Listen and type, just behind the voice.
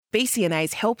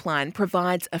BCNA's helpline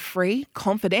provides a free,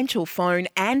 confidential phone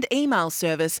and email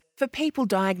service for people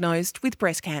diagnosed with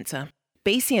breast cancer.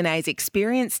 BCNA's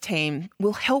experienced team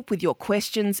will help with your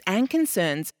questions and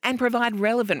concerns and provide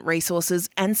relevant resources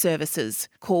and services.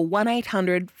 Call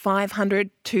 1800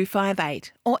 500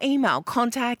 258 or email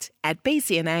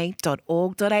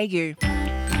contact@bcna.org.au.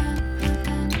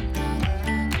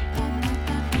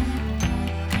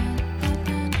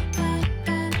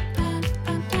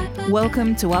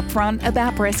 Welcome to Upfront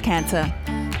About Breast Cancer.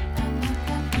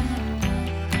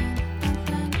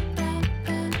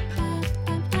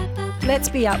 Let's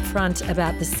be upfront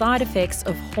about the side effects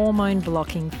of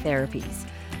hormone-blocking therapies.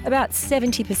 About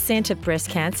 70% of breast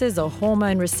cancers are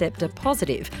hormone receptor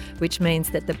positive, which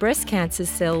means that the breast cancer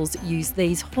cells use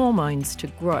these hormones to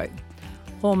grow.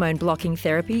 Hormone-blocking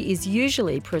therapy is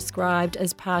usually prescribed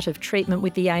as part of treatment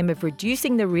with the aim of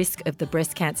reducing the risk of the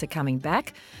breast cancer coming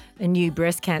back, a new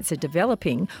breast cancer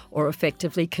developing, or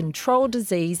effectively control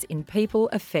disease in people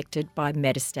affected by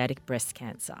metastatic breast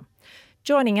cancer.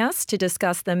 Joining us to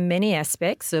discuss the many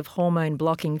aspects of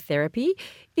hormone-blocking therapy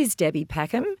is Debbie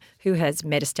Packham, who has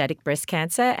metastatic breast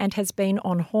cancer and has been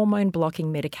on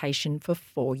hormone-blocking medication for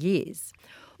 4 years.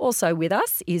 Also with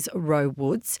us is Ro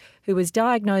Woods, who was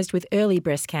diagnosed with early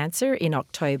breast cancer in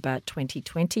October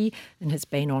 2020 and has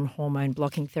been on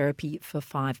hormone-blocking therapy for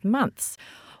 5 months.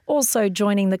 Also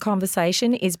joining the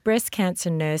conversation is breast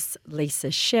cancer nurse Lisa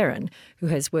Sherrin, who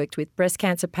has worked with breast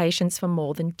cancer patients for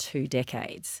more than 2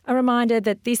 decades. A reminder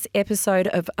that this episode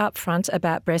of Upfront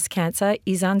About Breast Cancer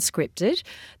is unscripted.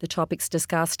 The topics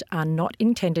discussed are not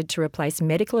intended to replace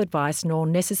medical advice nor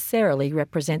necessarily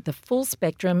represent the full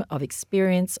spectrum of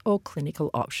experience or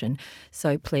clinical option.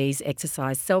 So please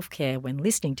exercise self-care when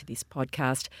listening to this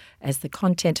podcast, as the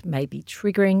content may be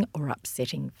triggering or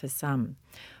upsetting for some.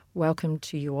 Welcome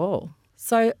to you all.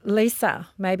 So, Lisa,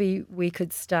 maybe we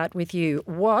could start with you.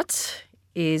 What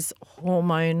is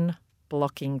hormone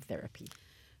blocking therapy?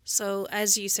 So,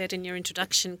 as you said in your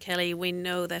introduction, Kelly, we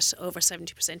know that over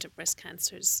 70% of breast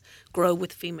cancers grow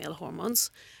with female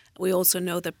hormones. We also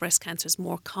know that breast cancer is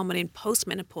more common in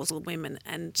postmenopausal women,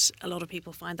 and a lot of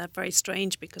people find that very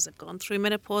strange because they've gone through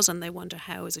menopause and they wonder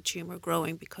how is a tumour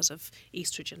growing because of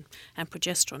estrogen and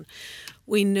progesterone.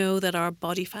 We know that our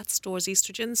body fat stores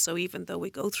estrogen, so even though we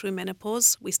go through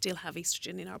menopause, we still have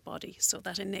estrogen in our body, so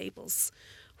that enables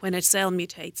when a cell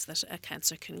mutates that a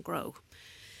cancer can grow.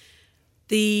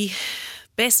 The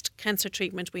best cancer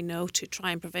treatment we know to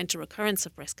try and prevent a recurrence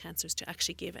of breast cancer is to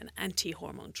actually give an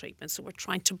anti-hormone treatment. So we're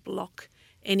trying to block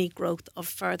any growth of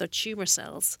further tumour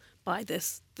cells by the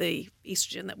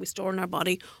estrogen that we store in our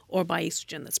body or by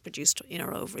estrogen that's produced in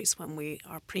our ovaries when we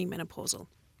are premenopausal.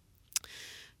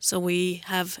 So we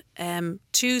have 2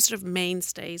 sort of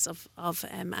mainstays of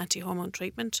anti-hormone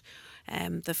treatment.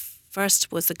 The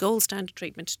first was the gold standard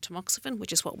treatment, tamoxifen,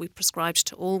 which is what we prescribed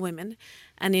to all women.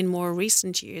 And in more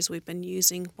recent years, we've been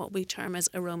using what we term as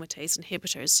aromatase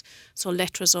inhibitors. So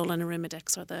letrozole and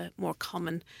arimidex are the more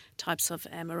common types of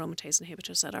aromatase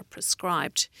inhibitors that are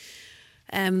prescribed.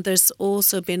 There's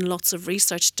also been lots of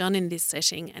research done in this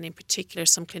setting, and in particular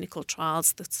some clinical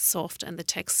trials, the SOFT and the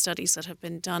TEX studies that have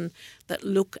been done that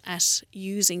look at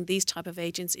using these type of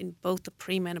agents in both the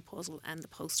premenopausal and the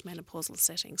postmenopausal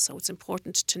setting. So it's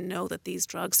important to know that these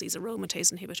drugs, these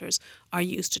aromatase inhibitors, are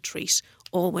used to treat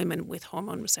all women with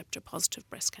hormone receptor positive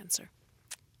breast cancer.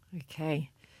 Okay.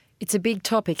 It's a big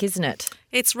topic, isn't it?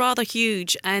 It's rather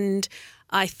huge, and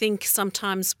I think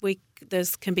sometimes there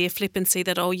can be a flippancy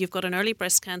that, oh, you've got an early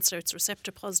breast cancer, it's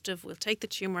receptor positive, we'll take the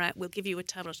tumour out, we'll give you a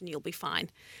tablet and you'll be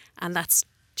fine. And that's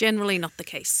generally not the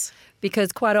case.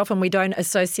 Because quite often we don't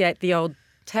associate the old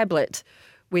tablet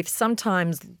with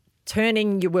sometimes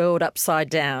turning your world upside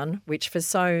down, which for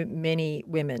so many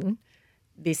women,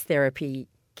 this therapy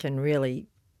can really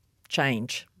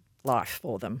change life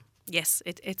for them. Yes,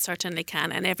 it certainly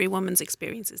can, and every woman's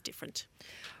experience is different.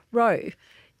 Ro,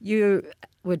 you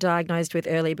were diagnosed with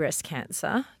early breast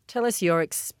cancer. Tell us your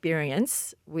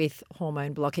experience with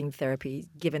hormone-blocking therapy,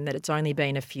 given that it's only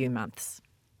been a few months.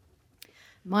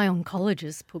 My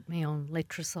oncologist put me on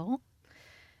letrozole,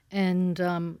 and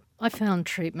I found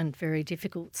treatment very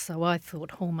difficult, so I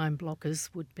thought hormone blockers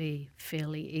would be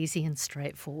fairly easy and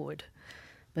straightforward.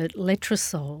 But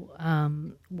letrozole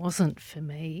wasn't for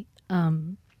me.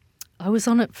 I was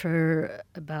on it for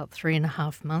about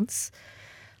 3.5 months.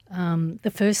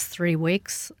 The first 3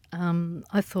 weeks,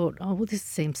 I thought, oh, well, this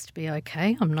seems to be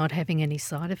okay. I'm not having any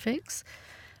side effects.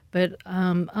 But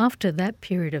after that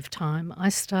period of time, I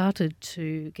started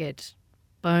to get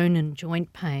bone and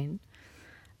joint pain,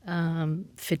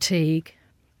 fatigue,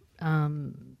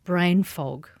 brain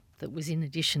fog. that was in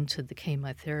addition to the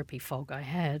chemotherapy fog I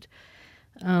had.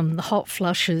 The hot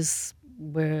flushes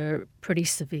were pretty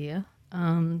severe,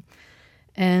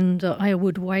 and I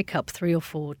would wake up 3 or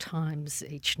 4 times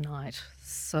each night.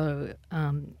 So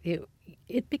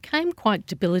it became quite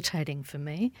debilitating for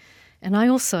me, and I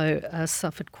also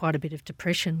suffered quite a bit of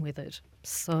depression with it.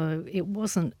 So it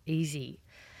wasn't easy.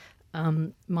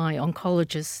 My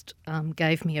oncologist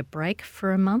gave me a break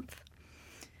for a month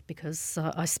because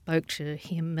I spoke to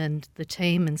him and the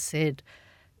team and said,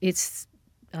 it's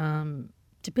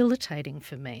debilitating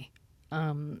for me.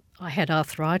 I had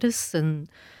arthritis, and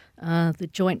the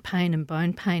joint pain and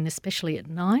bone pain, especially at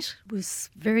night, was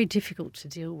very difficult to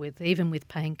deal with, even with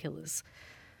painkillers.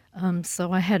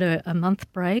 So I had a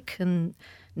month break, and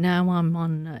now I'm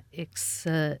on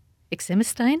exemestane.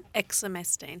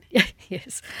 Exemestane.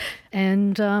 Yes.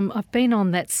 And I've been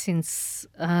on that since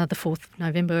the 4th of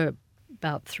November,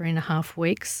 about 3.5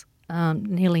 weeks,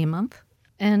 nearly a month.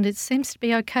 And it seems to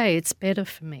be okay. It's better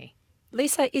for me.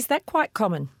 Lisa, is that quite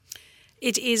common?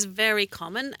 It is very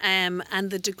common, and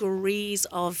the degrees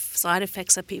of side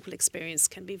effects that people experience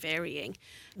can be varying.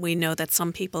 We know that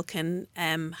some people can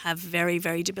have very,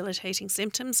 very debilitating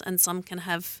symptoms, and some can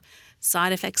have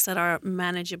side effects that are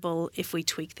manageable if we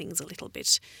tweak things a little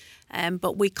bit.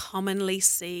 But we commonly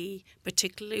see,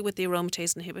 particularly with the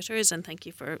aromatase inhibitors, and thank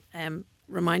you for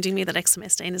reminding me that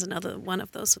exemestane is another one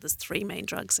of those. So there's 3 main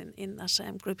drugs in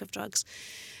that group of drugs.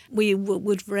 We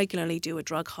would regularly do a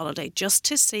drug holiday just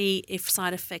to see if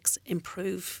side effects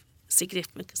improve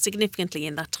significantly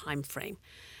in that time frame.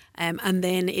 And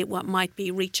then it might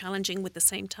be re-challenging with the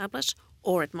same tablet,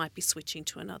 or it might be switching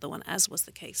to another one, as was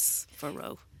the case for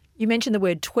Ro. You mentioned the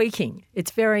word tweaking.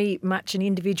 It's very much an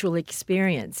individual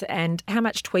experience. And how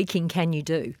much tweaking can you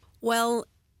do? Well,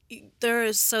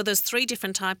 there's 3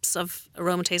 different types of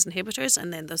aromatase inhibitors,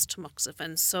 and then there's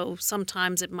tamoxifen. So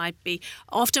sometimes it might be,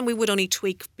 often we would only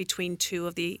tweak between 2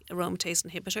 of the aromatase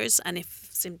inhibitors, and if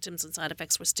symptoms and side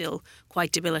effects were still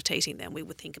quite debilitating, then we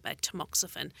would think about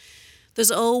tamoxifen.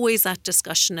 There's always that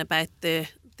discussion about the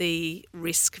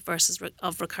risk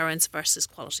of recurrence versus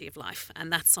quality of life,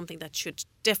 and that's something that should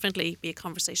definitely be a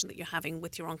conversation that you're having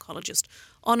with your oncologist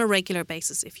on a regular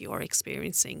basis if you are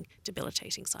experiencing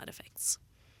debilitating side effects.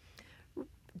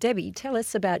 Debbie, tell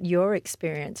us about your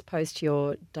experience post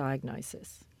your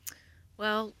diagnosis.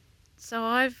 Well, so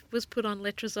I was put on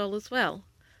letrozole as well.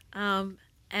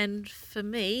 And for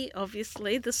me,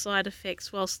 obviously, the side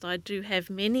effects, whilst I do have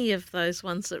many of those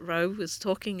ones that Ro was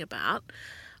talking about,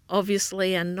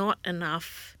 obviously are not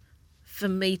enough for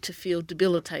me to feel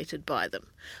debilitated by them.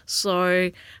 So,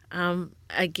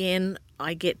 again,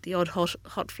 I get the odd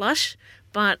hot flush,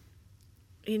 but,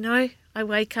 I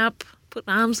wake up, put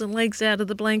my arms and legs out of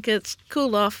the blankets,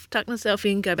 cool off, tuck myself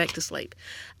in, go back to sleep.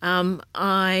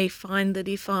 I find that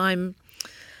if I'm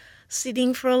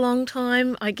sitting for a long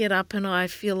time, I get up and I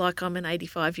feel like I'm an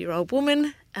 85-year-old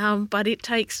woman, but it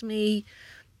takes me,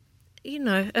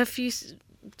 a few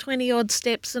 20-odd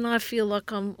steps and I feel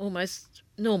like I'm almost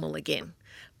normal again.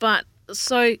 But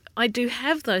so I do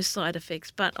have those side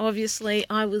effects, but obviously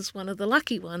I was one of the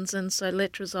lucky ones, and so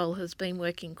letrozole has been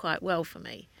working quite well for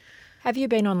me. Have you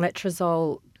been on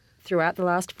letrozole throughout the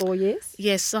last 4 years?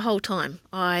 Yes, the whole time.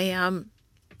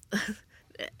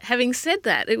 Having said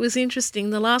that, it was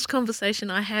interesting. The last conversation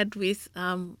I had with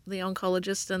the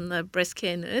oncologist and the breast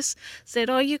care nurse said,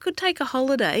 you could take a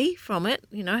holiday from it,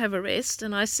 have a rest.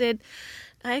 And I said,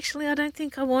 actually, I don't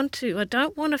think I want to. I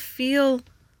don't want to feel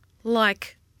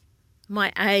like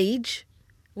my age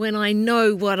when I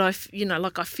know what I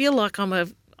feel like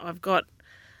I've got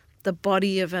the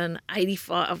body of an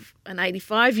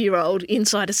 85-year-old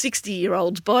inside a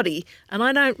 60-year-old's body, and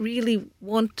I don't really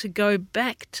want to go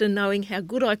back to knowing how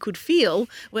good I could feel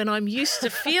when I'm used to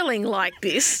feeling like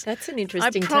this. That's an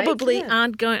interesting take, yeah.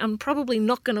 I'm probably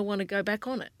not going to want to go back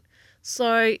on it.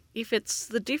 So if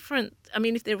it's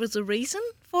if there was a reason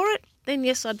for it, then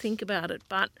yes, I'd think about it.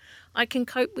 But I can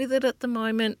cope with it at the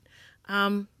moment,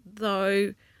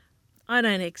 though I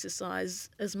don't exercise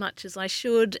as much as I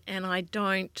should, and I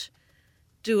don't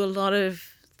do a lot of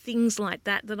things like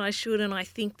that I should, and I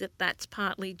think that that's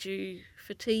partly due.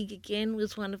 Fatigue, again,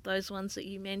 was one of those ones that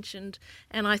you mentioned,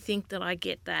 and I think that I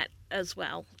get that as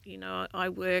well. I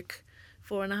work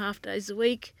 4.5 days a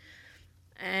week,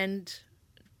 and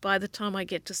by the time I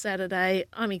get to Saturday,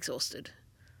 I'm exhausted.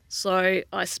 So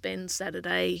I spend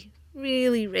Saturday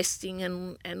really resting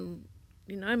and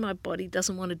my body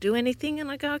doesn't want to do anything,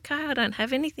 and I go, okay, I don't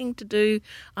have anything to do.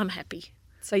 I'm happy.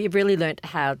 So you've really learnt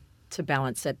how to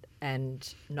balance it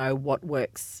and know what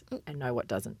works and know what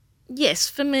doesn't. Yes,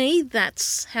 for me,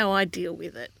 that's how I deal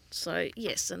with it. So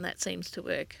yes, and that seems to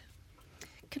work.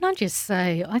 Can I just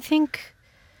say, I think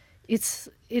it's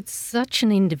such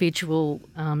an individual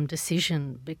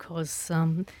decision because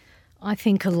I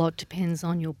think a lot depends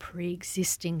on your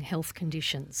pre-existing health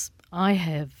conditions. I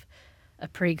have a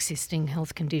pre-existing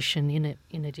health condition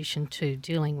in addition to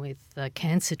dealing with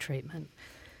cancer treatment,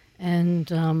 and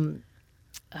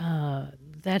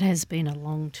that has been a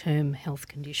long-term health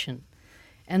condition.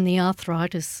 And the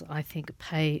arthritis, I think,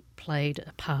 played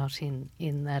a part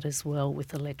in that as well with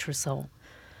the letrozole,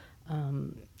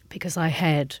 because I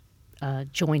had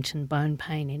joint and bone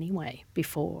pain anyway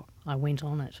before I went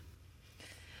on it.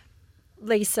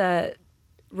 Lisa,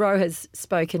 Ro has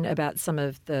spoken about some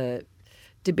of the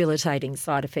debilitating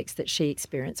side effects that she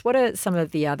experienced. What are some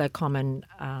of the other common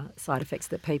side effects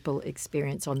that people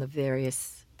experience on the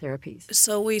various therapies?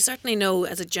 So we certainly know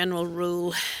as a general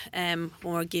rule when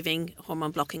we're giving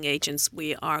hormone blocking agents,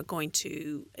 we are going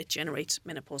to generate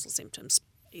menopausal symptoms.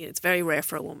 It's very rare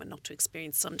for a woman not to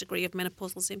experience some degree of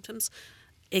menopausal symptoms.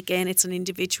 Again, it's an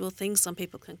individual thing. Some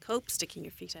people can cope. Sticking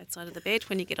your feet outside of the bed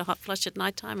when you get a hot flush at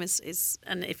night time is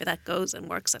and if that goes and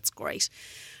works, that's great.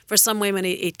 For some women,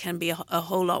 it can be a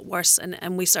whole lot worse.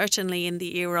 And we certainly, in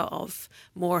the era of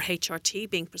more HRT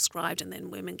being prescribed and then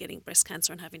women getting breast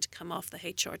cancer and having to come off the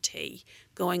HRT,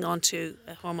 going on to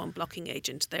a hormone blocking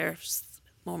agent, their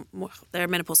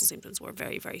menopausal symptoms were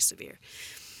very, very severe.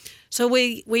 So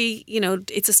we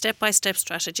it's a step-by-step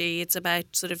strategy. It's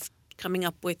about sort of coming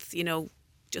up with,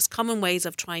 just common ways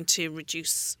of trying to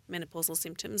reduce menopausal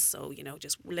symptoms. So,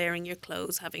 just layering your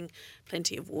clothes, having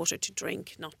plenty of water to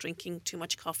drink, not drinking too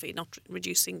much coffee, not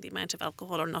reducing the amount of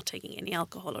alcohol or not taking any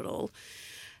alcohol at all.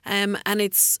 And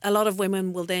it's a lot of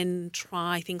women will then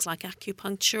try things like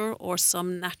acupuncture or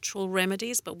some natural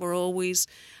remedies, but we're always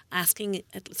asking,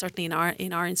 certainly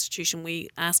in our institution, we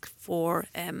ask for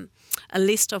a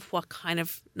list of what kind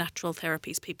of natural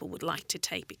therapies people would like to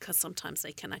take, because sometimes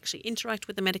they can actually interact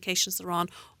with the medications they're on,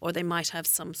 or they might have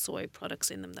some soy products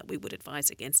in them that we would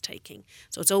advise against taking.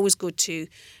 So it's always good to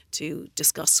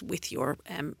discuss with your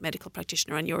medical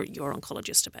practitioner and your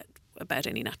oncologist about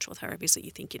any natural therapies that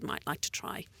you think you might like to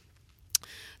try.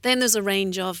 Then there's a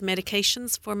range of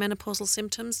medications for menopausal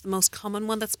symptoms. The most common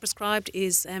one that's prescribed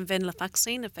is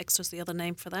venlafaxine. Effexor is the other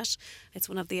name for that. It's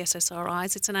one of the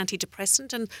SSRIs. It's an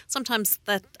antidepressant, and sometimes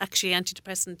that actually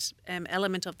antidepressant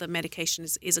element of the medication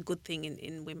is a good thing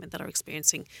in women that are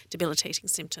experiencing debilitating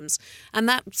symptoms. And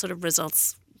that sort of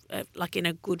results like in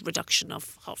a good reduction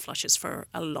of hot flushes for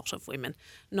a lot of women.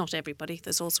 Not everybody.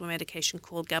 There's also a medication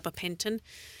called gabapentin.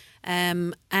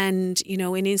 And,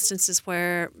 in instances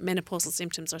where menopausal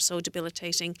symptoms are so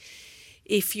debilitating,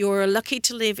 if you're lucky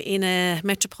to live in a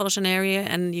metropolitan area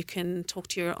and you can talk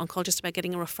to your oncologist about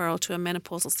getting a referral to a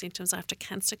menopausal symptoms after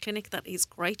cancer clinic, that is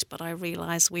great. But I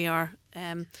realise we are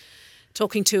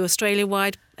talking to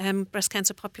Australia-wide breast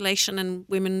cancer population and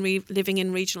women living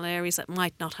in regional areas that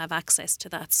might not have access to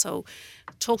that. So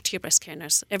talk to your breast care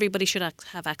nurse. Everybody should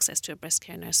have access to a breast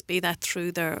care nurse, be that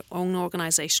through their own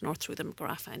organisation or through the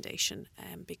McGrath Foundation,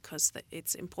 because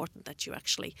it's important that you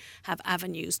actually have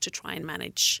avenues to try and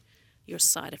manage your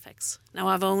side effects. Now,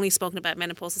 I've only spoken about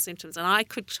menopausal symptoms and I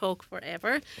could talk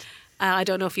forever. I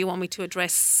don't know if you want me to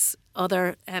address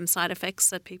other side effects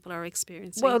that people are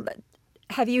experiencing. Well,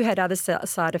 have you had other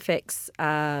side effects,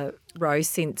 Ro,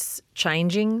 since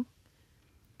changing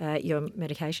your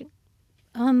medication?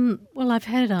 Well, I've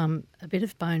had a bit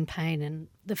of bone pain and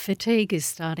the fatigue is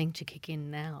starting to kick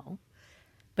in now,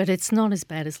 but it's not as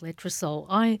bad as letrozole.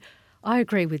 I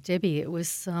agree with Debbie. It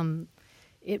was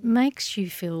it makes you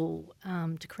feel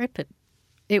decrepit.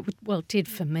 It did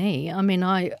for me. I mean,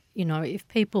 if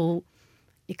people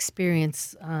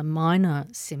experience minor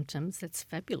symptoms, that's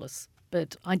fabulous,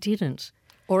 but I didn't.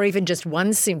 Or even just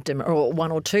one symptom or one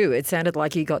or two. It sounded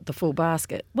like you got the full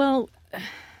basket. Well,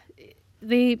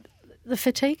 the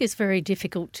fatigue is very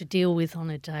difficult to deal with on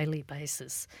a daily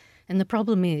basis. And the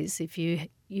problem is if you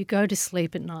go to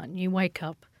sleep at night and you wake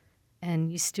up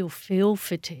and you still feel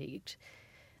fatigued,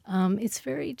 it's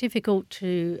very difficult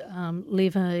to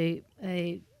live a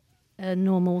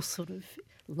normal sort of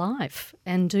life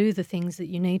and do the things that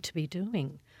you need to be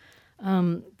doing.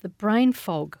 The brain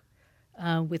fog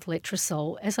with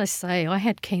letrozole, as I say, I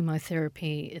had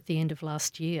chemotherapy at the end of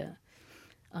last year,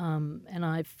 and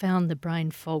I found the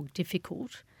brain fog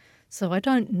difficult. So I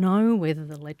don't know whether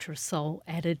the letrozole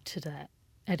added to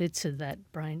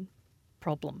that brain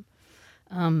problem.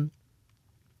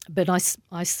 But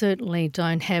I certainly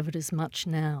don't have it as much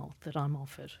now that I'm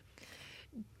off it.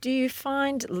 Do you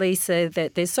find, Lisa,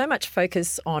 that there's so much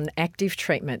focus on active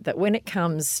treatment that when it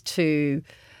comes to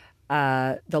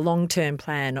the long-term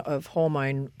plan of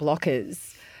hormone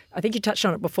blockers, I think you touched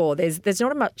on it before. There's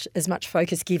not as much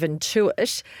focus given to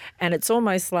it, and it's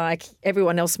almost like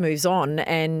everyone else moves on.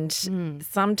 And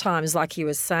sometimes, like you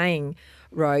were saying,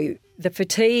 Ro, the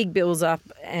fatigue builds up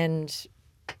and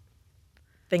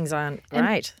things aren't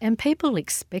great. And people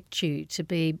expect you to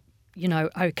be,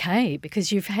 okay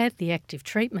because you've had the active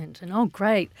treatment, and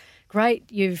great,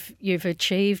 you've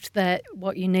achieved that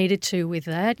what you needed to with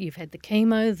that. You've had the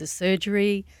chemo, the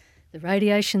surgery, the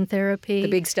radiation therapy, The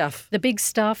big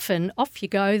stuff, and off you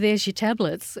go. There's your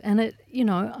tablets, and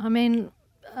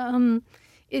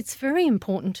it's very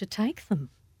important to take them.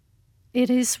 It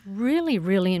is really,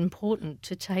 really important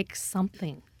to take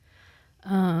something.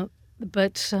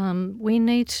 But we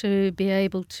need to be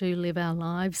able to live our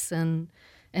lives and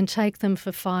take them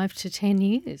for 5 to 10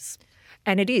 years.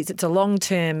 And it's a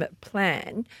long-term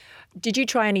plan. Did you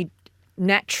try any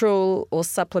natural or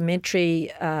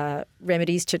supplementary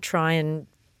remedies to try and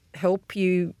help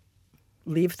you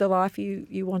live the life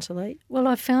you want to lead? Well,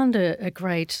 I found a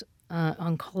great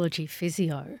oncology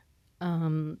physio,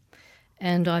 and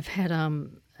I've had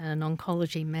an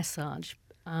oncology massage.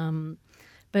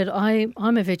 But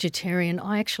I'm a vegetarian.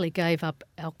 I actually gave up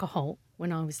alcohol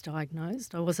when I was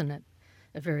diagnosed. I wasn't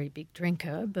a very big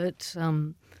drinker, but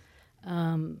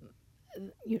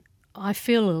I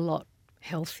feel a lot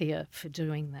healthier for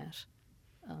doing that.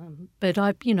 But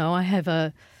I have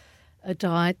a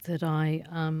diet that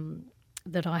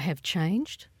I have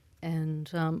changed,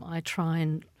 and I try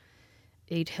and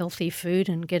eat healthy food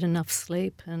and get enough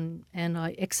sleep, and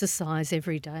I exercise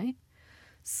every day.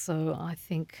 So I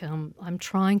think I'm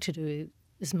trying to do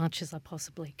as much as I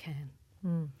possibly can.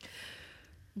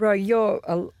 Ro, you're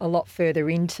a lot further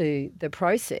into the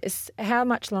process. How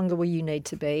much longer will you need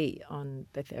to be on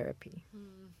the therapy?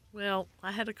 Well,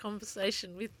 I had a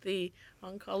conversation with the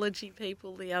oncology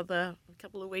people a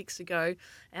couple of weeks ago,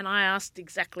 and I asked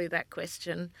exactly that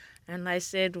question, and they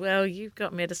said, well, you've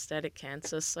got metastatic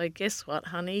cancer, so guess what,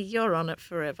 honey, you're on it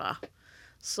forever.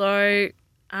 So,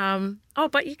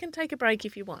 but you can take a break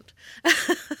if you want.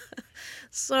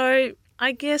 So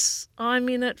I guess I'm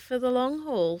in it for the long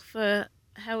haul, for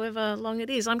however long it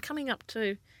is. I'm coming up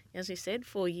to, as you said,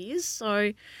 4 years,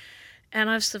 and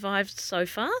I've survived so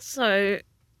far, so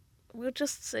we'll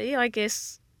just see, I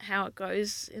guess, how it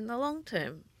goes in the long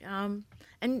term.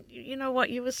 And you know what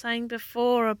you were saying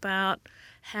before about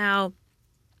how,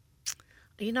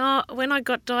 when I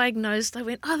got diagnosed, I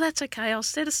went, that's okay. I'll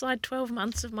set aside 12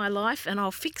 months of my life and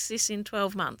I'll fix this in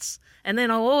 12 months. And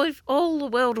then all the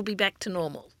world will be back to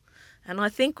normal. And I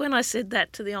think when I said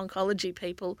that to the oncology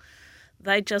people,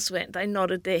 they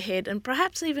nodded their head and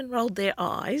perhaps even rolled their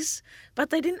eyes, but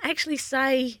they didn't actually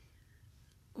say,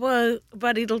 well,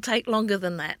 but it'll take longer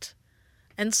than that.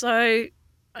 And so,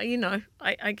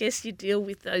 I guess you deal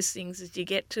with those things as you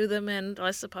get to them. And I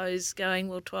suppose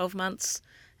going, 12 months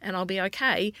and I'll be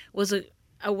okay was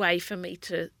a way for me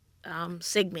to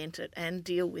segment it and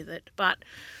deal with it. But,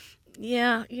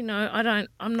 yeah,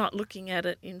 I'm not looking at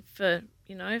it for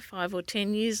 5 or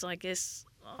 10 years. I guess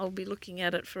I'll be looking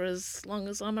at it for as long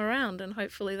as I'm around, and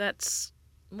hopefully that's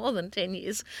more than 10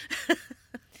 years.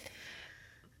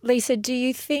 Lisa, do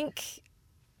you think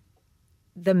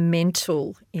the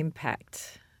mental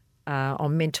impact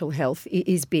on mental health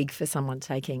is big for someone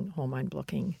taking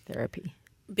hormone-blocking therapy?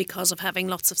 Because of having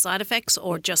lots of side effects,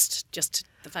 or just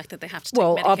the fact that they have to take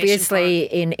medication? Well, obviously,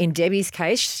 in Debbie's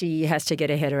case, she has to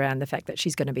get her head around the fact that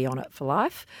she's going to be on it for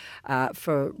life.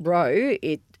 For Ro,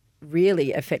 it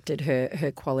really affected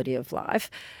her quality of life.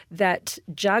 That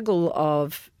juggle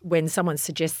of when someone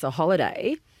suggests a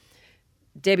holiday,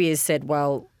 Debbie has said,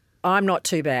 well, I'm not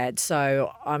too bad,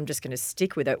 so I'm just going to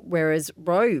stick with it. Whereas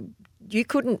Ro, you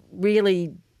couldn't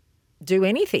really do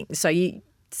anything. So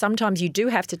sometimes you do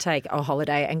have to take a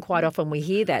holiday, and quite often we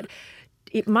hear that.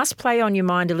 It must play on your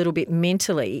mind a little bit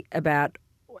mentally about,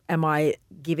 am I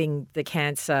giving the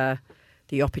cancer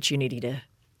the opportunity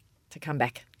to come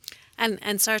back?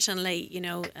 And certainly,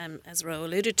 as Ro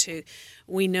alluded to,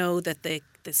 we know that the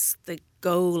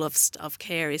goal of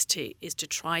care is to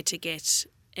try to get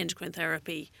endocrine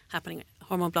therapy happening,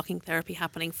 hormone blocking therapy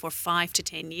happening for 5 to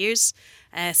 10 years,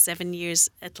 7 years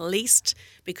at least,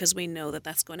 because we know that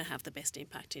that's going to have the best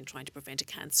impact in trying to prevent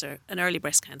an early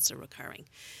breast cancer recurring.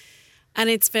 And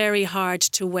it's very hard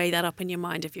to weigh that up in your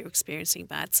mind if you're experiencing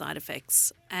bad side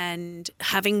effects. And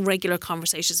having regular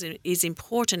conversations is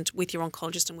important with your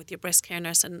oncologist and with your breast care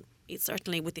nurse, and it's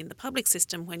certainly within the public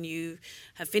system when you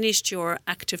have finished your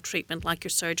active treatment like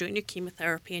your surgery and your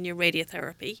chemotherapy and your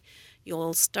radiotherapy.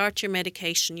 You'll start your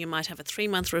medication. You might have a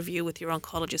 3-month review with your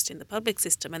oncologist in the public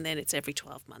system, and then it's every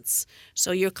 12 months.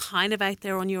 So you're kind of out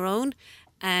there on your own.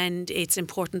 And it's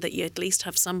important that you at least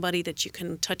have somebody that you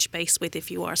can touch base with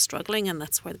if you are struggling, and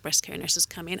that's where the breast care nurses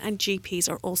come in. And GPs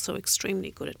are also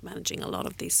extremely good at managing a lot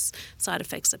of these side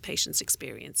effects that patients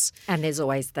experience. And there's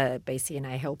always the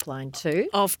BCNA helpline too.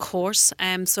 Of course.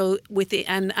 So with the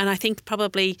and I think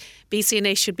probably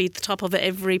BCNA should be at the top of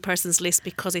every person's list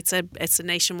because it's a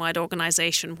nationwide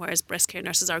organisation, whereas breast care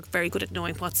nurses are very good at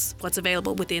knowing what's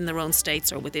available within their own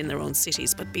states or within their own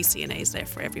cities. But BCNA is there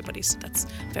for everybody, so that's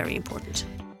very important.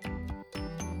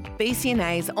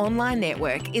 BCNA's online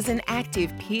network is an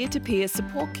active peer-to-peer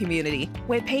support community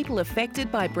where people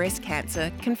affected by breast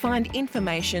cancer can find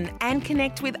information and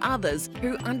connect with others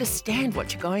who understand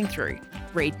what you're going through.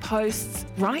 Read posts,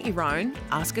 write your own,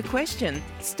 ask a question,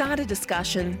 start a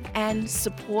discussion, and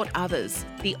support others.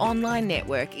 The online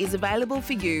network is available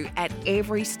for you at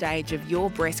every stage of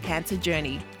your breast cancer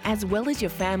journey, as well as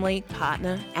your family,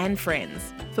 partner, and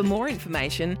friends. For more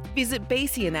information, visit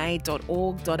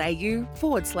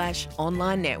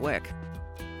bcna.org.au/online network.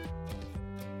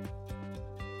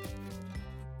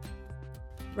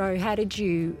 Ro, how did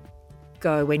you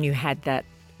go when you had that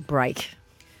break?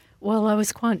 Well, I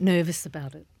was quite nervous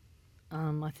about it.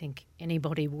 I think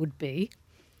anybody would be.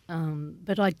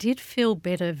 But I did feel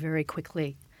better very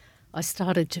quickly. I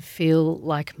started to feel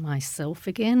like myself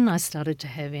again. I started to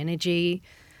have energy,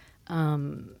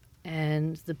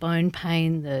 and the bone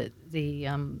pain, the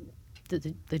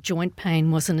joint pain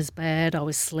wasn't as bad. I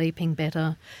was sleeping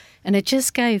better, and it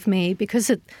just gave me, because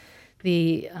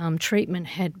the treatment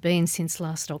had been since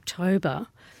last October,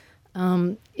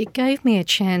 it gave me a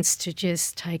chance to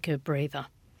just take a breather.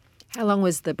 How long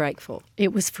was the break for?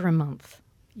 It was for a month,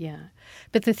 yeah.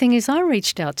 But the thing is, I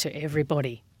reached out to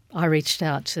everybody. I reached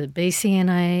out to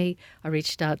BCNA, I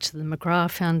reached out to the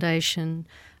McGrath Foundation.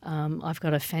 I've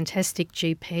got a fantastic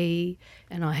GP,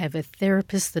 and I have a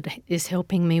therapist that is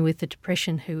helping me with the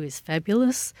depression who is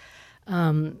fabulous.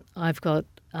 I've got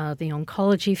the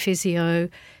oncology physio.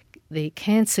 The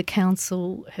Cancer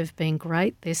Council have been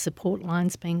great. Their support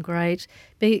line's been great.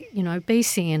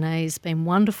 BCNA has been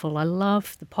wonderful. I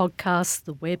love the podcasts,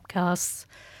 the webcasts,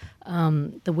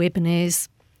 the webinars.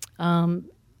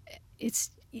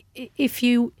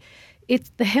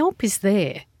 The help is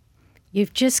there.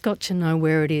 You've just got to know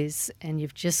where it is, and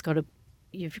you've got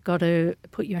to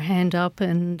put your hand up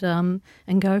and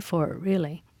go for it.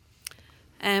 Really.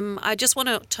 I just want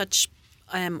to touch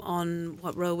on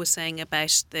what Ro was saying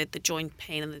about the joint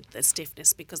pain and the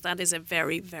stiffness, because that is a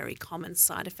very, very common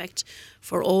side effect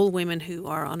for all women who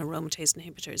are on aromatase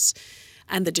inhibitors,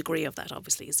 and the degree of that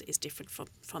obviously is different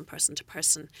from person to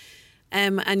person.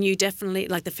 And you definitely,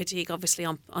 like the fatigue, obviously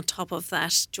on top of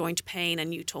that joint pain,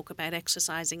 and you talk about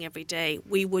exercising every day,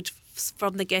 we would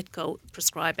from the get-go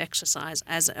prescribe exercise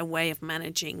as a way of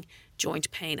managing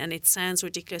joint pain. And it sounds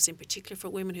ridiculous, in particular for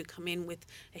women who come in with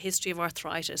a history of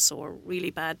arthritis or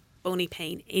really bad bony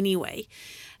pain anyway.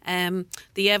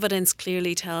 The evidence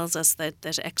clearly tells us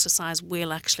that exercise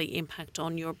will actually impact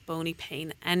on your bony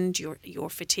pain and your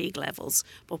fatigue levels.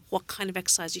 But what kind of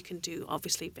exercise you can do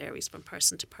obviously varies from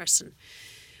person to person.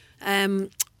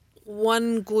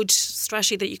 One good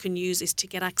strategy that you can use is to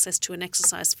get access to an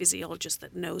exercise physiologist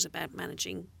that knows about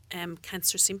managing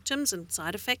cancer symptoms and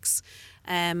side effects.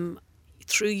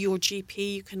 Through your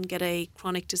GP, you can get a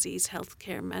chronic disease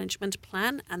healthcare management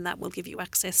plan, and that will give you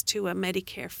access to a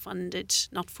Medicare funded,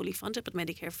 not fully funded, but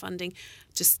Medicare funding,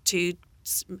 just to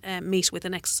meet with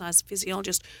an exercise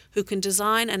physiologist who can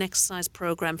design an exercise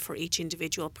program for each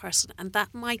individual person. And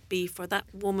that might be for that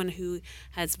woman who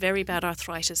has very bad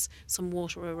arthritis, some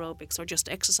water aerobics or just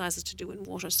exercises to do in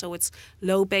water. So it's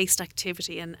low-based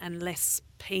activity and less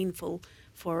painful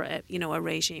for a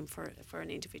regime for an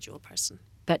individual person.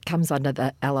 That comes under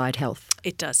the allied health.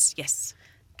 It does, yes.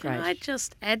 Can I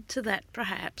just add to that,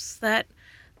 perhaps, that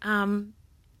in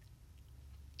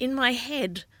my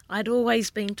head, I'd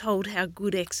always been told how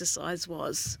good exercise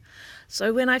was.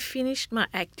 So when I finished my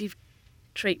active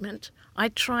treatment, I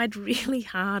tried really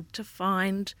hard to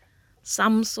find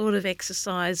some sort of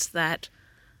exercise that,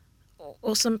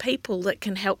 or some people that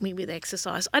can help me with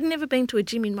exercise. I'd never been to a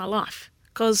gym in my life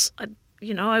because, I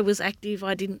was active.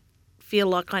 I didn't feel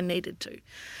like I needed to.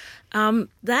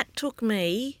 That took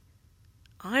me,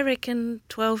 I reckon,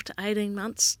 12 to 18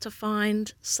 months to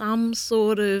find some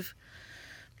sort of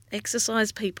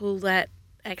exercise people that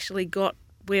actually got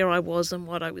where I was and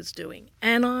what I was doing.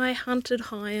 And I hunted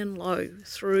high and low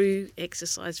through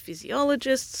exercise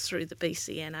physiologists, through the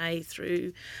BCNA,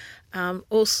 through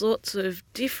all sorts of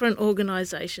different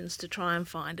organisations to try and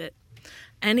find it.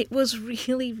 And it was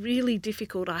really, really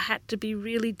difficult. I had to be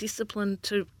really disciplined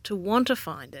to want to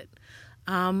find it.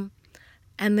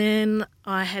 And then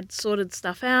I had sorted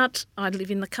stuff out. I live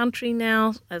in the country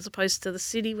now as opposed to the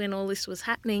city when all this was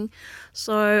happening.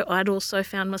 So I'd also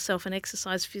found myself an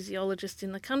exercise physiologist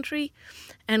in the country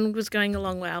and was going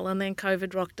along well. And then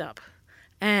COVID rocked up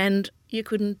and you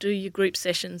couldn't do your group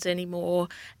sessions anymore.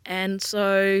 And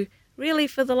so really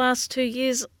for the last 2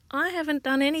 years, I haven't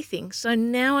done anything. So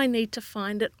now I need to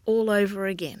find it all over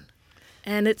again.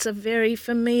 And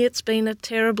for me, it's been a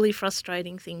terribly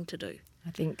frustrating thing to do. I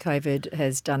think COVID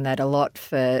has done that a lot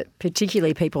for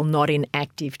particularly people not in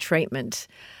active treatment,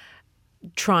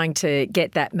 trying to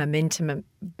get that momentum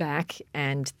back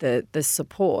and the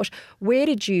support. Where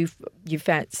did you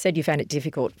said you found it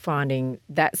difficult finding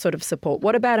that sort of support?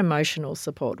 What about emotional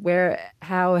support?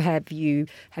 How have you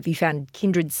found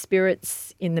kindred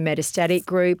spirits in the metastatic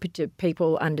group? Do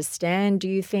people understand, do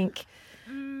you think?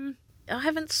 I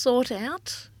haven't sought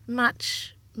out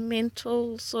much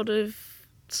mental sort of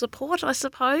support, I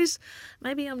suppose.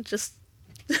 Maybe I'm just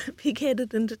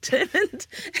big-headed and determined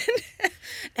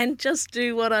and just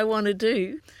do what I want to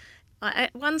do.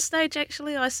 At one stage,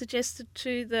 actually, I suggested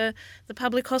to the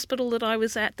public hospital that I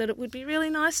was at that it would be really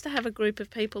nice to have a group of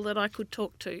people that I could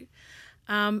talk to.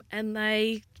 And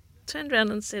they turned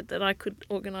around and said that I could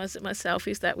organise it myself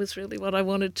if that was really what I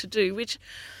wanted to do, which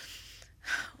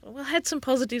had some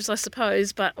positives, I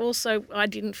suppose, but also I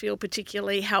didn't feel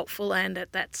particularly helpful, and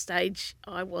at that stage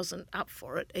I wasn't up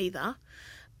for it either.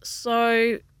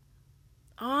 So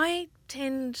I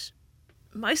tend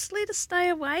mostly to stay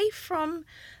away from,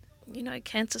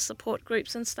 cancer support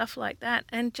groups and stuff like that,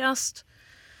 and just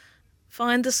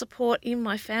find the support in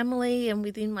my family and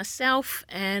within myself,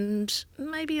 and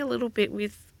maybe a little bit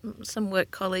with some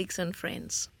work colleagues and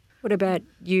friends. What about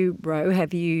you, Ro?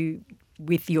 Have you,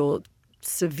 with your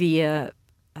severe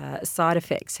side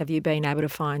effects, have you been able to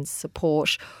find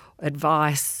support,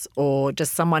 advice, or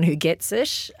just someone who gets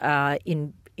it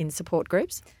in support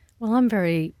groups? Well, I'm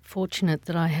very fortunate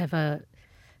that I have a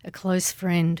close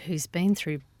friend who's been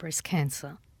through breast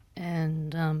cancer,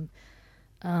 and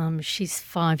she's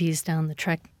 5 years down the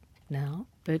track now,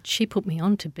 but she put me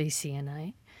on to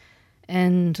BCNA,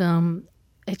 and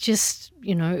it just,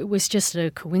 it was just a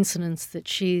coincidence that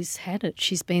she's had it.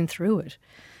 She's been through it.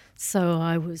 So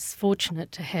I was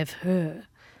fortunate to have her.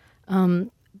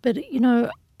 But,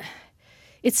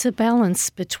 it's a balance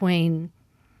between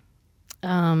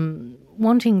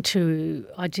wanting to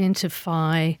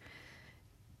identify,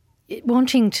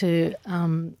 wanting to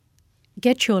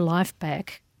get your life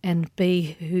back and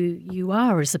be who you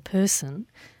are as a person,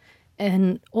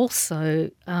 and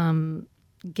also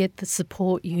get the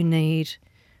support you need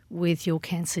with your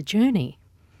cancer journey.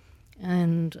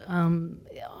 And,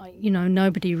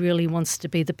 nobody really wants to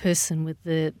be the person with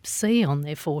the C on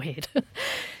their forehead.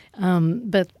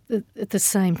 But at the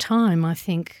same time, I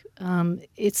think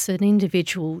it's an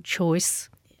individual choice,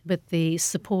 but the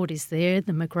support is there.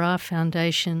 The McGrath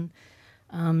Foundation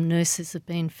nurses have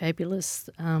been fabulous.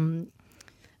 My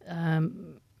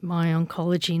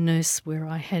oncology nurse, where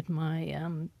I had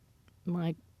where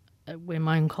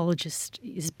my oncologist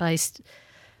is based,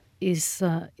 is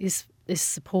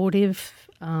supportive.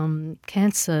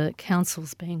 Cancer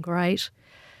Council's been great.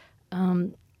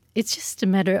 It's just a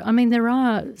matter, there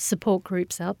are support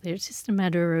groups out there. It's just a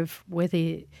matter of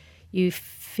whether you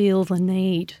feel the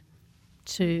need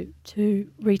to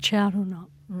reach out or not.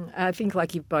 I think,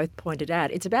 like you've both pointed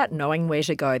out, it's about knowing where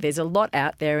to go. There's a lot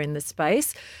out there in the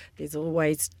space. There's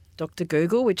always Dr.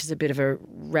 Google, which is a bit of a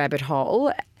rabbit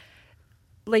hole.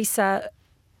 Lisa,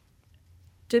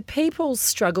 do people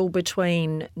struggle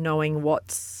between knowing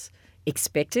what's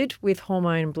expected with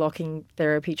hormone-blocking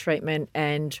therapy treatment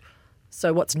and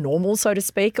so what's normal, so to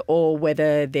speak, or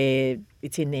whether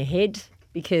it's in their head?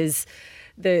 Because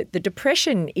the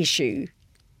depression issue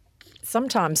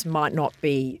sometimes might not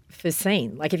be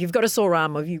foreseen. Like if you've got a sore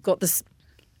arm or you've got the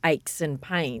aches and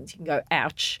pains, you can go,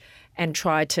 ouch, and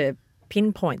try to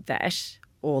pinpoint that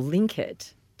or link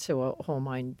it to a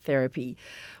hormone therapy.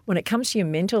 When it comes to your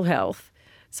mental health,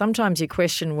 sometimes you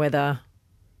question whether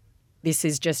this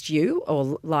is just you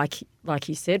or, like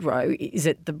you said, Ro, is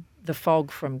it the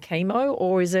fog from chemo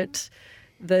or is it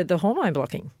the hormone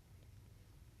blocking?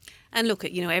 And look,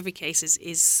 every case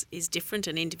is different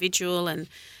and individual, and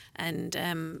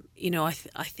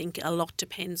I think a lot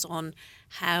depends on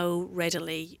how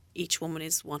readily each woman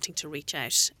is wanting to reach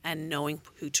out and knowing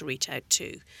who to reach out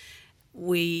to.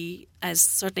 We, as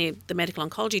certainly the medical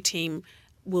oncology team,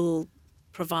 will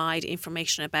provide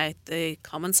information about the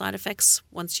common side effects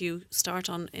once you start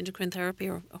on endocrine therapy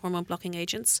or hormone blocking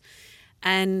agents.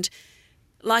 And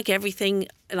like everything,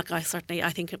 like I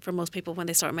think for most people when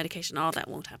they start medication, that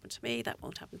won't happen to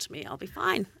me, I'll be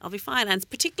fine. And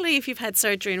particularly if you've had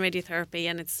surgery and radiotherapy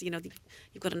and it's, you've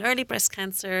got an early breast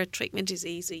cancer, treatment is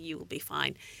easy, you will be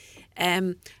fine.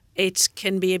 It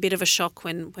can be a bit of a shock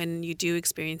when you do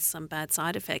experience some bad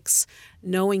side effects.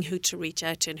 Knowing who to reach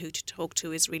out to and who to talk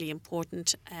to is really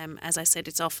important. As I said,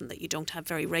 it's often that you don't have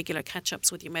very regular catch-ups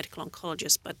with your medical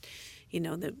oncologist, but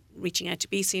the reaching out to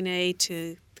BCNA,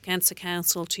 to the Cancer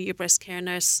Council, to your breast care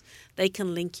nurse, they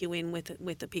can link you in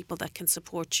with the people that can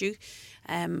support you.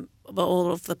 But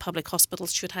all of the public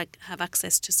hospitals should have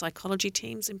access to psychology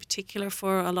teams in particular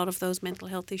for a lot of those mental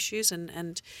health issues,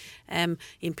 and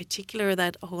in particular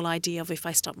that whole idea of if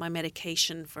I stop my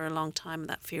medication for a long time,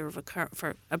 that fear of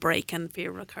for a break and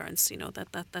fear of recurrence,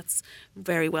 that's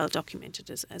very well documented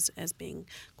as being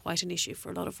quite an issue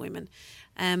for a lot of women.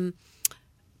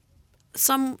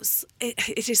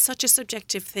 It is such a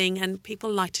subjective thing, and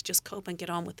people like to just cope and get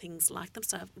on with things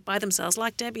by themselves,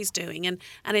 like Debbie's doing, and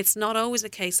it's not always the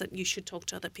case that you should talk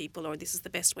to other people or this is the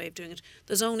best way of doing it.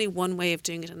 There's only one way of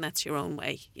doing it, and that's your own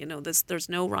way. There's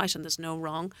no right and there's no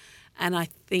wrong, and I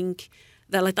think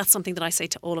that that's something that I say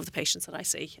to all of the patients that I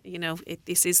see.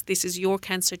 This is your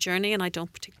cancer journey, and I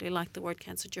don't particularly like the word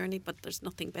cancer journey, but there's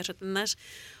nothing better than that.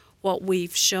 What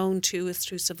we've shown too is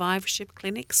through survivorship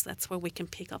clinics. That's where we can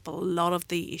pick up a lot of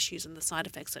the issues and the side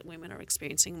effects that women are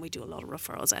experiencing. We do a lot of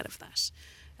referrals out of that,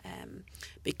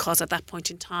 because at that point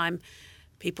in time,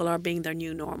 people are being their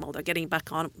new normal. They're getting back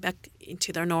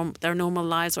into their normal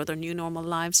lives or their new normal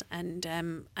lives,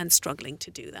 and struggling to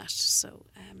do that. So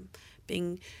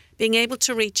being able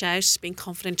to reach out, being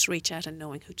confident to reach out, and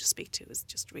knowing who to speak to is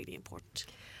just really important.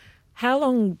 How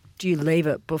long do you leave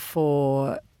it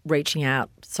before reaching out?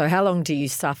 So how long do you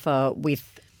suffer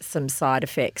with some side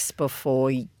effects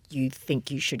before you think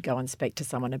you should go and speak to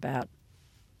someone about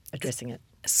addressing it?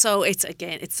 So it's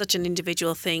such an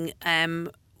individual thing.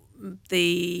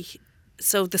 The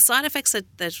side effects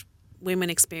that women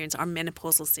experience are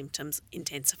menopausal symptoms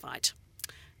intensified.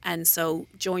 And so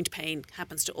joint pain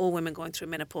happens to all women going through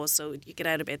menopause. So you get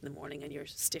out of bed in the morning and you're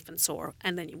stiff and sore,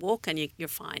 and then you walk and you're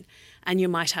fine. And you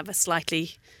might have a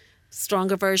slightly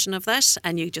stronger version of that,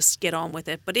 and you just get on with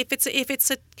it. But if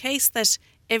it's a case that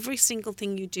every single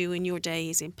thing you do in your day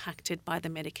is impacted by the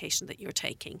medication that you're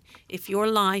taking, if you're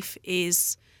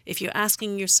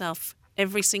asking yourself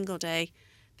every single day,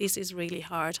 this is really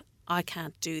hard, I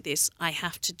can't do this, I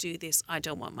have to do this, I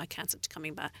don't want my cancer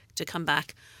to come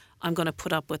back, I'm going to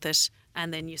put up with it,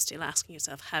 and then you're still asking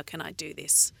yourself, how can I do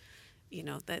this?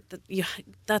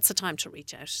 That's the time to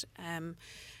reach out.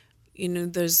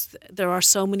 There are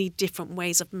so many different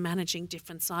ways of managing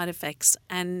different side effects,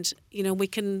 and we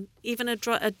can even a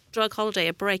drug holiday,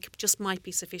 a break just might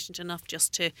be sufficient enough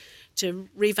just to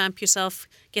revamp yourself,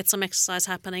 get some exercise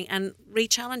happening, and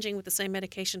re-challenging with the same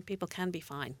medication, people can be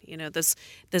fine.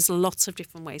 There's lots of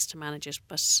different ways to manage it,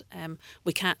 but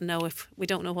we can't know if we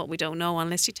don't know what we don't know.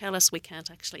 Unless you tell us, we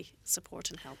can't actually support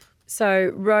and help.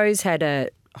 So Rose had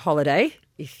a holiday,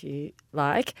 if you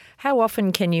like. How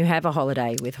often can you have a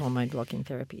holiday with hormone blocking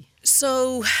therapy?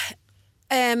 So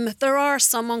there are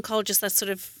some oncologists that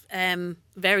sort of,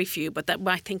 very few, but that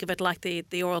might think of it like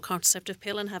the oral contraceptive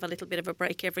pill and have a little bit of a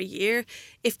break every year.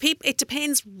 It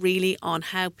depends really on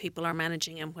how people are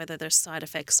managing and whether their side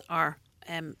effects are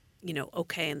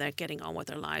okay and they're getting on with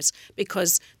their lives,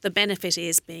 because the benefit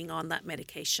is being on that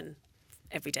medication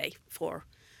every day for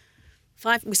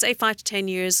 5 to 10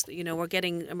 years. We're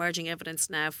getting emerging evidence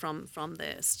now from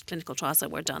the clinical trials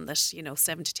that were done that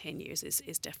 7 to 10 years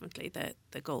is definitely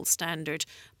the gold standard.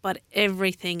 But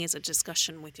everything is a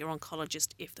discussion with your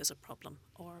oncologist if there's a problem,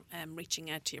 or reaching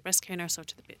out to your breast care nurse or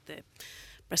to the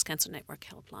Breast Cancer Network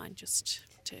helpline just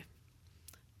to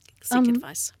seek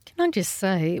advice. Can I just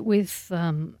say, with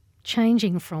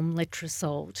changing from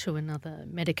letrozole to another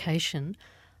medication,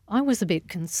 I was a bit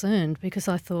concerned because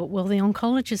I thought, well, the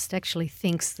oncologist actually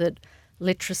thinks that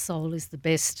letrozole is the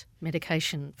best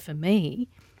medication for me,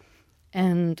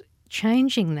 and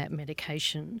changing that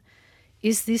medication,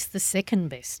 is this the second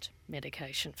best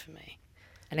medication for me?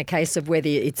 And a case of whether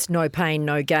it's no pain,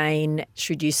 no gain,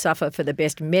 should you suffer for the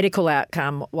best medical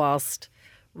outcome whilst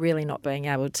really not being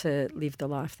able to live the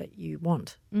life that you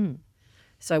want? Mm.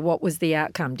 So what was the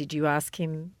outcome? Did you ask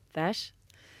him that?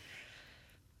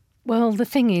 Well, the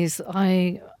thing is,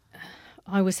 I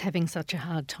was having such a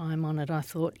hard time on it. I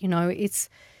thought,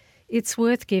 it's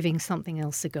worth giving something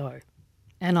else a go.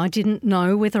 And I didn't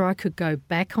know whether I could go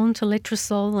back onto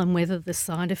letrozole and whether the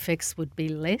side effects would be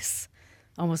less.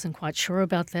 I wasn't quite sure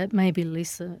about that. Maybe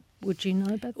Lisa Would you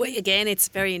know about that? Well, again, it's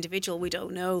very individual. We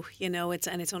don't know, it's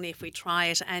only if we try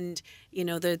it. And,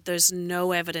 there's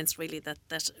no evidence really that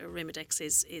Arimidex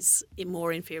is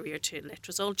more inferior to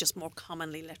letrozole. Just more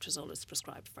commonly, letrozole is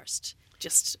prescribed first.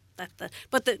 Just that.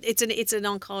 But it's an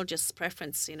oncologist's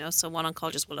preference, so one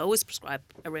oncologist will always prescribe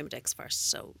Arimidex first.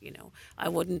 So, I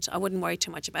wouldn't worry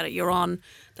too much about it. You're on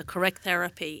the correct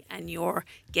therapy and you're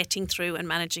getting through and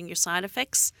managing your side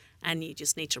effects, and you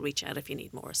just need to reach out if you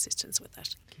need more assistance with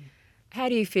that. How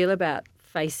do you feel about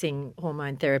facing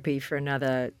hormone therapy for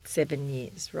another 7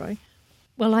 years, Roy?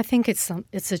 Well, I think it's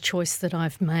a choice that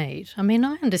I've made. I mean,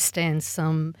 I understand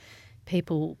some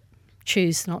people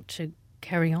choose not to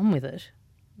carry on with it,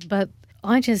 but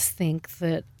I just think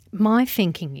that my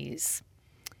thinking is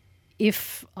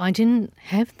if I didn't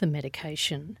have the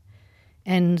medication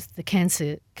and the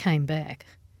cancer came back,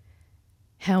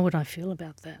 how would I feel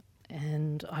about that?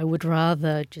 And I would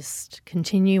rather just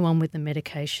continue on with the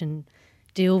medication,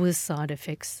 deal with side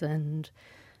effects, and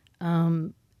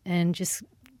just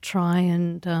try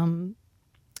and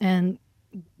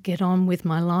get on with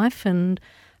my life. And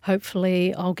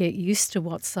hopefully, I'll get used to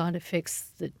what side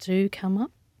effects that do come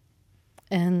up,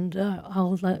 and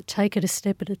I'll take it a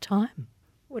step at a time.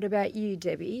 What about you,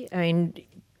 Debbie? I mean,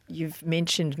 you've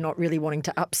mentioned not really wanting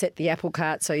to upset the apple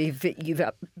cart, so you've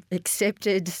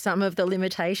accepted some of the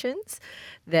limitations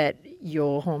that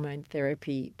your hormone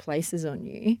therapy places on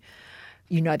you.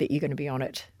 You know that you're going to be on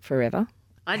it forever.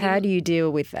 How do you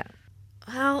deal with that?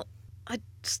 Well, I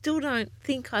still don't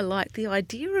think I like the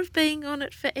idea of being on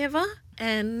it forever,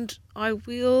 and I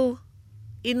will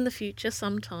in the future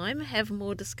sometime have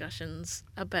more discussions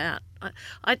about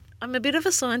I'm a bit of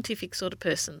a scientific sort of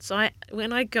person, so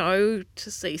when I go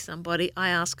to see somebody I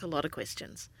ask a lot of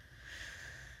questions,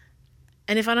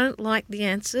 and if I don't like the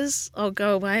answers I'll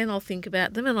go away and I'll think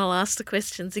about them and I'll ask the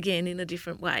questions again in a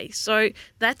different way. So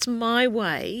that's my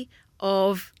way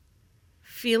of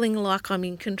feeling like I'm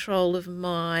in control of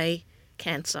my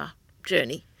cancer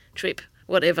journey, trip,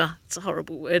 whatever. It's a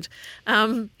horrible word.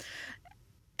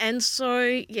 And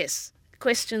so, yes,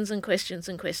 questions and questions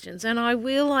and questions. And I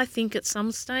will, I think, at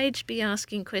some stage be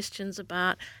asking questions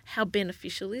about how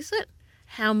beneficial is it?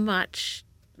 How much,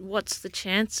 what's the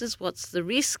chances, what's the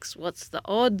risks, what's the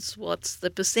odds, what's the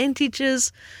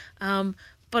percentages? But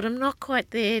I'm not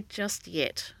quite there just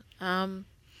yet. And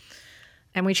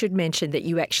we should mention that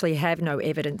you actually have no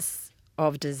evidence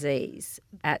of disease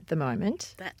at the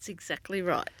moment. That's exactly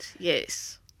right,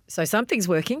 yes. So something's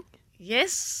working.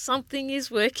 Yes, something is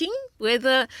working.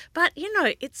 But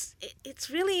it's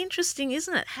really interesting,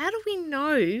 isn't it? How do we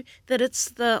know that it's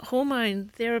the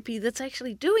hormone therapy that's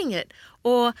actually doing it?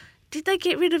 Or did they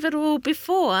get rid of it all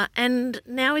before and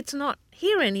now it's not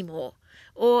here anymore?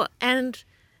 And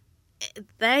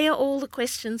they are all the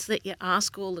questions that you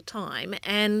ask all the time.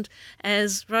 And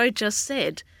as Ro just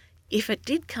said, if it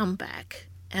did come back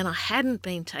and I hadn't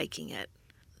been taking it,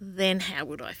 then how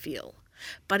would I feel?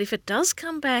 But if it does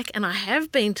come back and I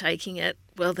have been taking it,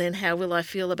 well, then how will I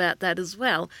feel about that as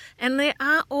well? And there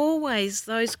are always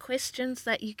those questions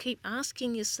that you keep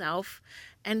asking yourself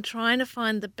and trying to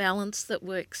find the balance that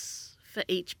works for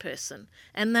each person.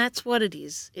 And that's what it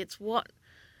is. It's what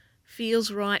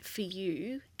feels right for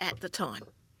you at the time,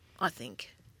 I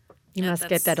think. You must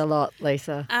get that a lot,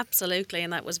 Lisa. Absolutely,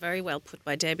 and that was very well put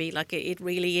by Debbie. Like it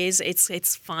really is.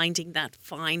 It's finding that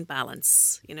fine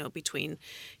balance, between,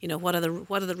 what are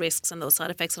the risks and those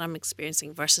side effects that I'm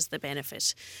experiencing versus the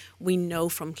benefit. We know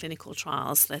from clinical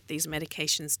trials that these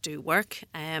medications do work,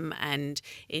 and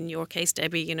in your case,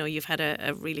 Debbie, you've had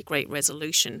a really great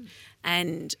resolution,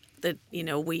 and that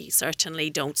we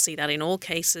certainly don't see that in all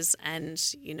cases,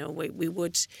 and we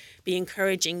would be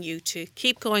encouraging you to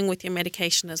keep going with your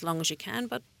medication as long as you can,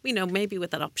 but maybe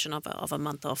with that option of a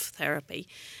month off therapy.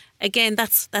 Again,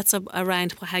 that's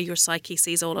around how your psyche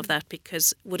sees all of that,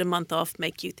 because would a month off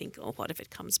make you think, oh, what if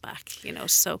it comes back?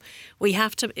 So we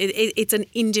have to. It's an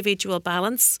individual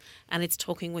balance, and it's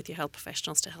talking with your health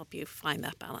professionals to help you find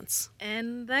that balance.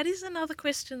 And that is another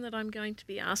question that I'm going to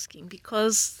be asking,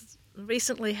 because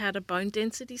recently had a bone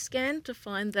density scan to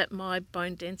find that my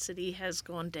bone density has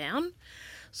gone down.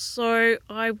 So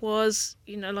I was,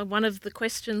 one of the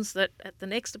questions that at the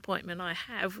next appointment I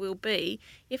have will be,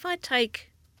 if I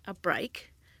take a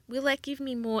break, will that give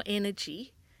me more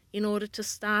energy in order to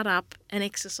start up an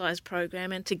exercise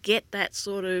program and to get that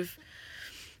sort of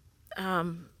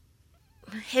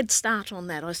head start on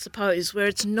that, I suppose, where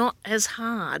it's not as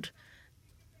hard,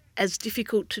 as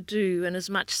difficult to do, and as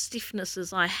much stiffness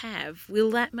as I have?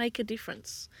 Will that make a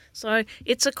difference? So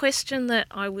it's a question that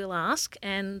I will ask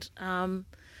and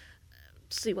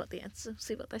see what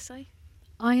they say.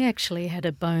 I actually had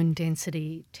a bone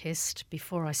density test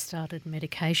before I started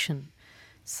medication,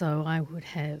 so I would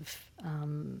have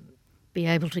be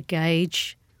able to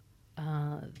gauge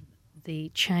the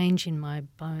change in my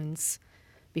bones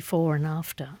before and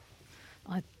after.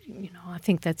 I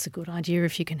think that's a good idea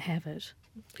if you can have it.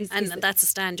 And that's a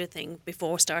standard thing.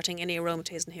 Before starting any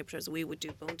aromatase inhibitors, we would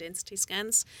do bone density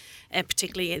scans,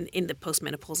 particularly in the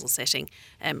postmenopausal setting,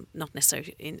 not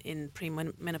necessarily in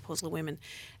premenopausal women.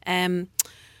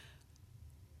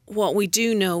 What we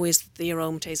do know is the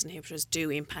aromatase inhibitors do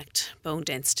impact bone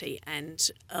density, and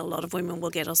a lot of women will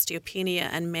get osteopenia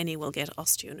and many will get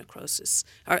osteoporosis.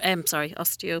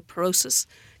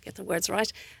 Get the words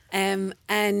right.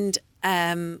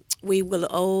 We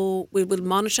will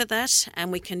monitor that,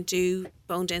 and we can do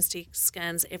bone density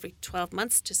scans every 12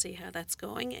 months to see how that's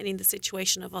going. And in the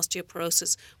situation of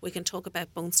osteoporosis, we can talk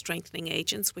about bone strengthening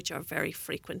agents, which are very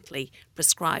frequently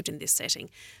prescribed in this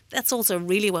setting. That's also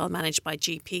really well managed by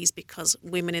GPs because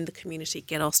women in the community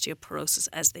get osteoporosis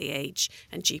as they age,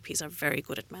 and GPs are very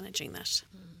good at managing that.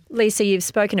 Lisa, you've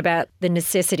spoken about the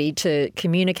necessity to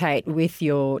communicate with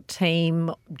your team,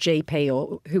 GP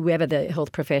or whoever the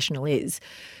health professional is.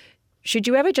 Should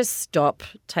you ever just stop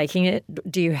taking it?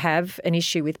 Do you have an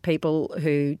issue with people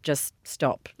who just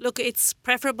stop? Look, it's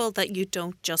preferable that you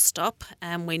don't just stop.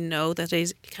 We know that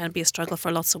it can be a struggle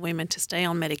for lots of women to stay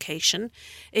on medication.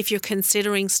 If you're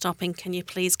considering stopping, can you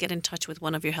please get in touch with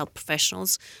one of your health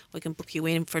professionals? We can book you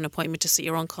in for an appointment to see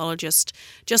your oncologist,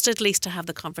 just at least to have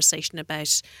the conversation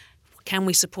about, can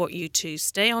we support you to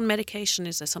stay on medication?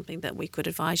 Is there something that we could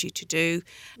advise you to do?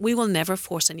 We will never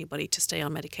force anybody to stay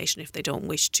on medication if they don't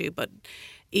wish to, but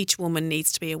each woman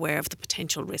needs to be aware of the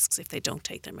potential risks if they don't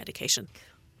take their medication.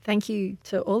 Thank you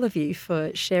to all of you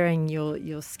for sharing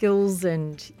your skills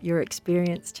and your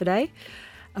experience today.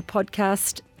 A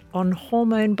podcast on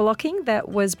hormone blocking that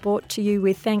was brought to you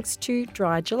with thanks to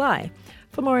Dry July.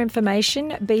 For more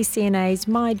information, BCNA's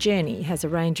My Journey has a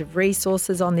range of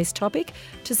resources on this topic.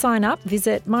 To sign up,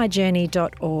 visit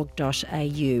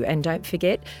myjourney.org.au. And don't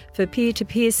forget, for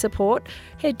peer-to-peer support,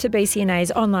 head to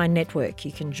BCNA's online network.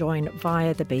 You can join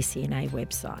via the BCNA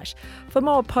website. For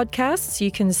more podcasts, you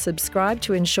can subscribe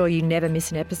to ensure you never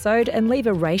miss an episode and leave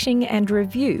a rating and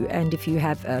review. And if you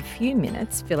have a few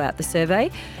minutes, fill out the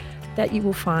survey that you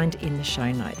will find in the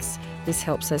show notes. This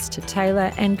helps us to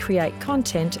tailor and create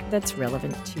content that's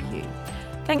relevant to you.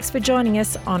 Thanks for joining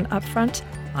us on Upfront.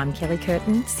 I'm Kelly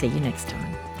Curtin. See you next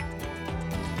time.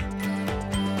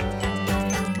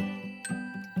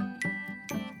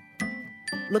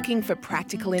 Looking for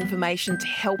practical information to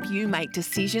help you make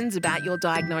decisions about your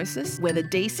diagnosis, whether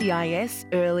DCIS,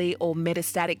 early or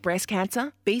metastatic breast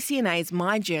cancer? BCNA's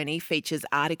My Journey features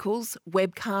articles,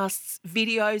 webcasts,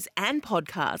 videos and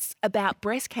podcasts about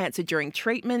breast cancer during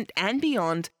treatment and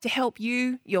beyond to help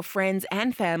you, your friends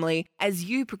and family as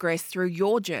you progress through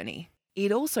your journey.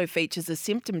 It also features a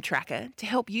symptom tracker to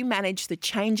help you manage the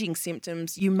changing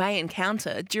symptoms you may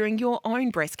encounter during your own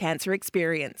breast cancer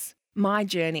experience. My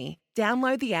Journey.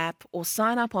 Download the app or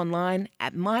sign up online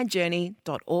at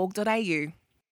myjourney.org.au.